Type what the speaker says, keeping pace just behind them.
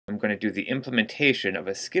going to do the implementation of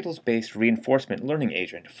a Skittles-based reinforcement learning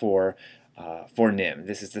agent for Nim.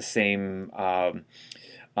 This is the same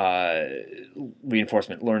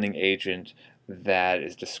reinforcement learning agent that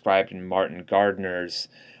is described in Martin Gardner's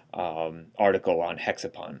article on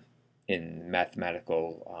hexapon in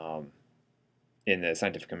in the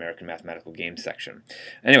Scientific American Mathematical Games section.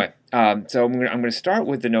 Anyway, so I'm going to start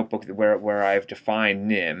with the notebook where I've defined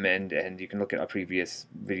Nim, and you can look at our previous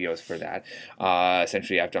videos for that.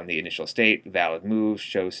 Essentially, I've done the initial state, valid move,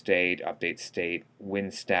 show state, update state, win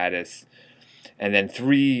status, and then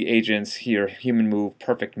 3 agents here: human move,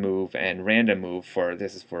 perfect move, and random move.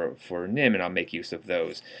 This is for Nim, and I'll make use of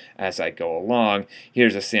those as I go along.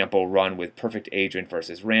 Here's a sample run with perfect agent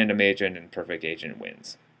versus random agent, and perfect agent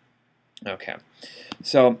wins. Okay,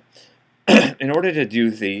 so in order to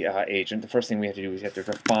do the agent, the first thing we have to do is have to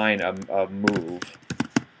define a move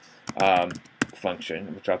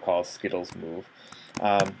function, which I'll call Skittles move,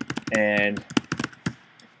 and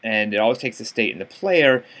it always takes the state in the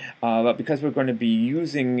player, but because we're going to be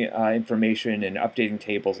using information and updating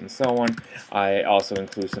tables and so on, I also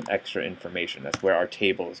include some extra information. That's where our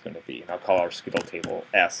table is going to be, and I'll call our Skittle table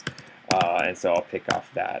S, and so I'll pick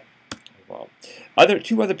off that. Well,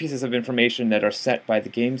 two other pieces of information that are set by the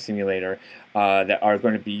game simulator that are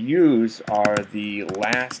going to be used are the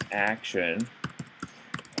last action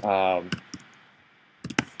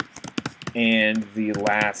and the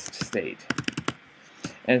last state.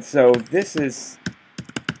 And so this is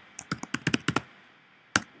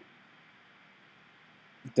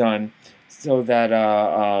done so that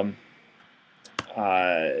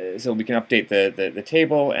so we can update the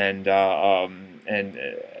table and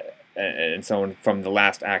so on from the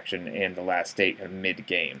last action and the last state kind of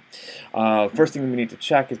mid-game. First thing we need to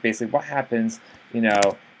check is basically what happens,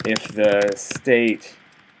 if the state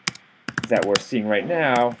that we're seeing right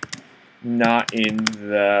now not in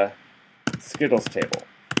the Skittles table.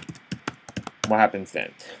 What happens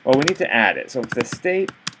then? Well, we need to add it. So if the state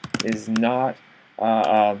is not,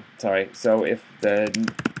 so if the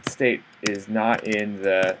state is not in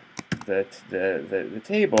the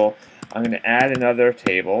table, I'm going to add another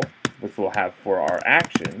table, which we'll have for our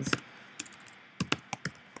actions,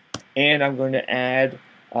 and I'm going to add,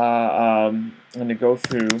 I'm going to go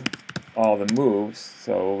through all the moves,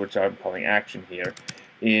 which I'm calling action here,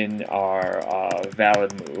 in our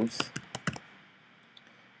valid moves.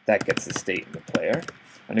 That gets the state in the player.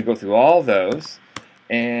 I'm going to go through all those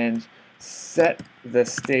and set the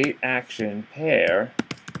state action pair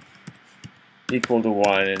equal to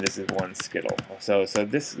 1, and this is 1 Skittle. So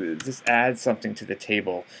this adds something to the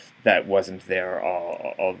table that wasn't there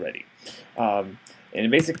already. In a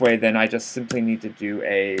basic way, then I just simply need to do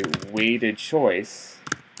a weighted choice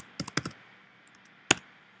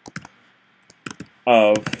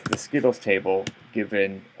of the Skittles table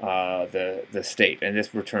given the state, and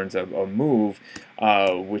this returns a move,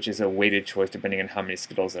 which is a weighted choice depending on how many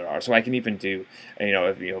Skittles there are. So I can even do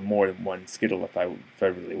more than 1 Skittle if I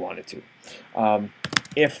really wanted to.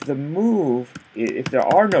 If there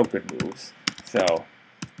are no good moves, so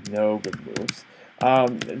no good moves,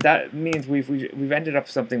 that means we've ended up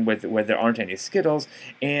something where there aren't any Skittles,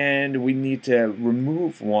 and we need to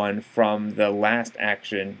remove one from the last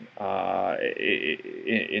action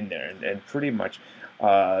in there, and pretty much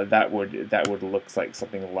that would look like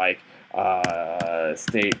something like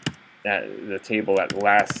state at the table at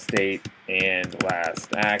last state and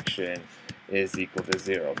last action is equal to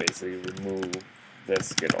 0. Basically, remove the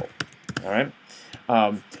Skittle. All right.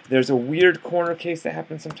 There's a weird corner case that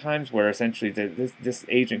happens sometimes where essentially this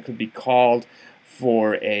agent could be called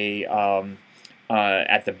for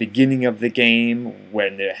at the beginning of the game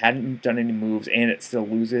when they hadn't done any moves and it still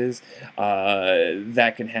loses.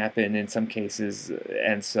 That can happen in some cases,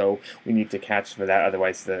 and so we need to catch for that.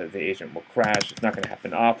 Otherwise, the agent will crash. It's not going to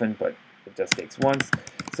happen often, but it just takes once.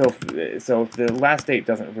 So if the last state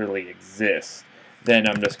doesn't really exist, then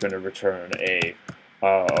I'm just going to return a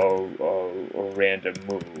random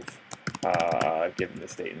move given the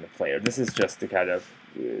state in the player. This is just to kind of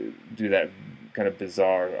do that kind of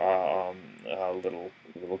bizarre little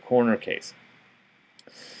corner case.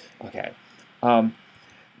 Okay,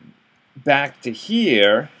 back to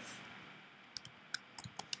here.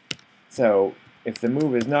 So if the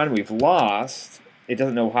move is none, we've lost. It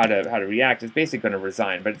doesn't know how to react. It's basically going to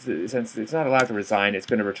resign, but since it's not allowed to resign, it's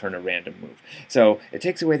going to return a random move. So it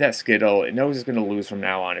takes away that Skittle. It knows it's going to lose from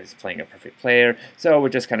now on if it's playing a perfect player, so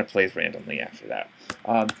it just kind of plays randomly after that.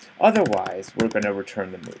 Otherwise, we're going to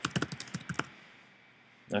return the move.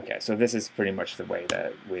 Okay, so this is pretty much the way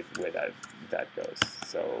that that goes.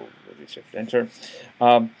 So we'll do Shift Enter.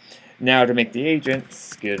 Now to make the agent,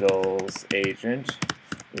 Skittles agent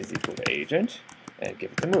is equal to agent, and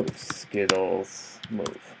give it the move, Skittles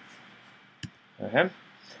move. Okay,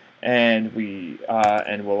 and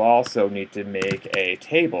we'll also need to make a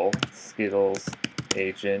table, Skittles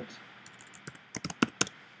agent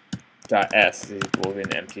dot s is equal to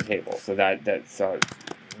an empty table. So that's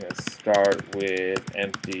start with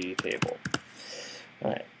empty table.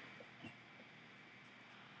 All right.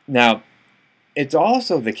 Now, it's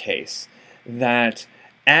also the case that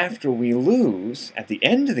after we lose at the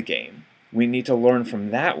end of the game, we need to learn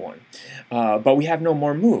from that one, but we have no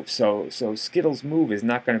more moves. So Skittles move is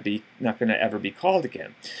not going to ever be called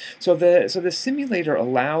again. So the simulator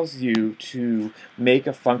allows you to make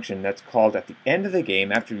a function that's called at the end of the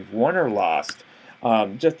game after you've won or lost,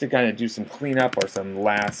 just to kind of do some cleanup or some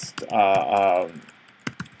last.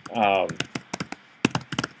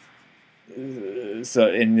 So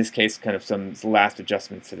in this case, kind of some last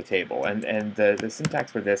adjustments to the table, and the syntax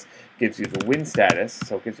for this gives you the win status,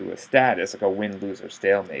 so it gives you a status like a win, lose, or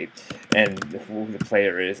stalemate, and who the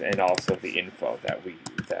player is, and also the info that we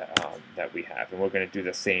have, and we're going to do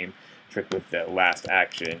the same trick with the last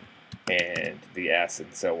action and the S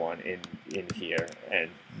and so on in here, and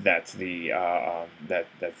that's the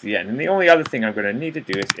that's the end. And the only other thing I'm going to need to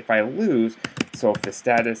do is if I lose, so if the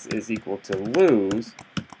status is equal to lose,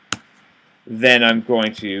 then I'm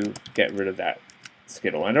going to get rid of that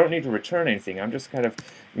Skittle. I don't need to return anything. I'm just kind of,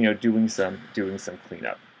 doing some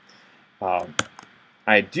cleanup.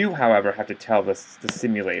 I do, however, have to tell the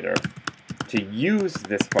simulator to use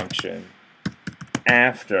this function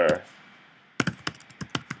after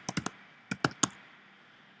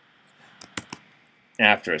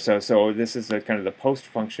So this is kind of the post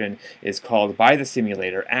function is called by the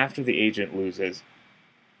simulator after the agent loses,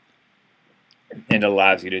 and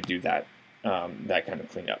allows you to do that. That kind of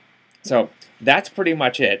cleanup. So that's pretty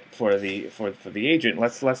much it for the agent.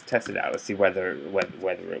 Let's test it out. Let's see whether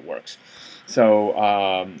it works. So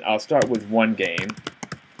I'll start with one game,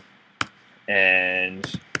 and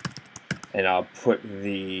I'll put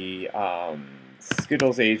the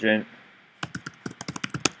Skittles agent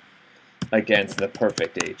against the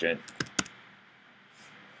perfect agent,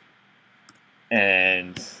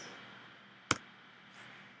 and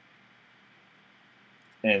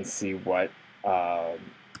see what,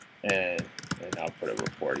 and I'll put a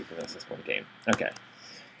report even though it's just one game. Okay,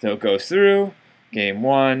 so it goes through, game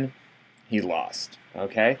one, he lost,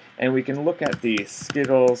 okay? And we can look at the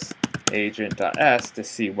Skittles agent.s to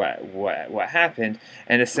see what happened,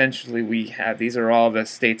 and essentially we have, these are all the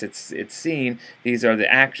states it's seen, these are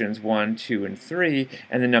the actions 1, 2, and 3,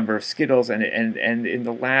 and the number of Skittles, and in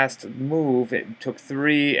the last move it took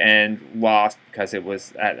 3 and lost because it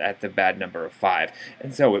was at the bad number of 5,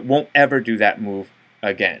 and so it won't ever do that move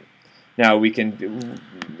again. Now we can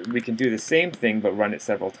do the same thing but run it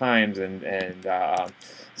several times, and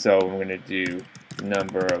so I'm going to do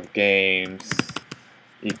number of games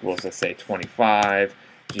equals, let's say, 25,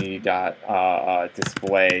 g dot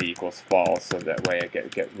display equals false, so that way I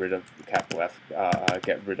get rid of capital F,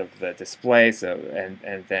 get rid of the display, so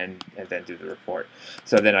and then do the report.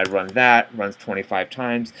 So then I run that, runs 25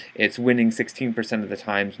 times, it's winning 16% of the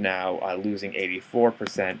times now, losing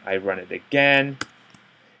 84%. I run it again.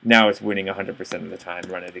 Now it's winning 100% of the time.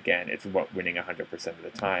 Run it again. It's winning 100% of the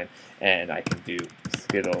time. And I can do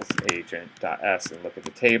Skittles agent.s and look at the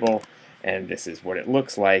table. And this is what it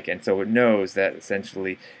looks like. And so it knows that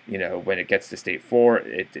essentially, when it gets to state 4,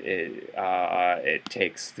 it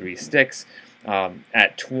takes 3 sticks.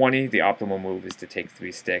 At 20, the optimal move is to take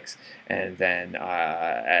 3 sticks, and then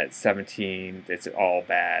at 17, it's all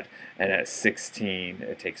bad, and at 16,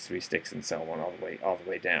 it takes 3 sticks, and so on all the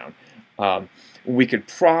way down. We could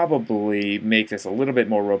probably make this a little bit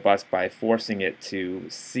more robust by forcing it to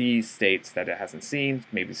see states that it hasn't seen.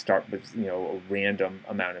 Maybe start with a random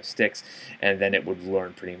amount of sticks, and then it would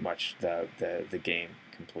learn pretty much the game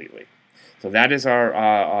completely. So that is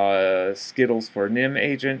our Skittles for Nim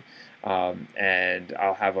agent. And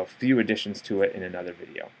I'll have a few additions to it in another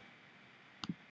video.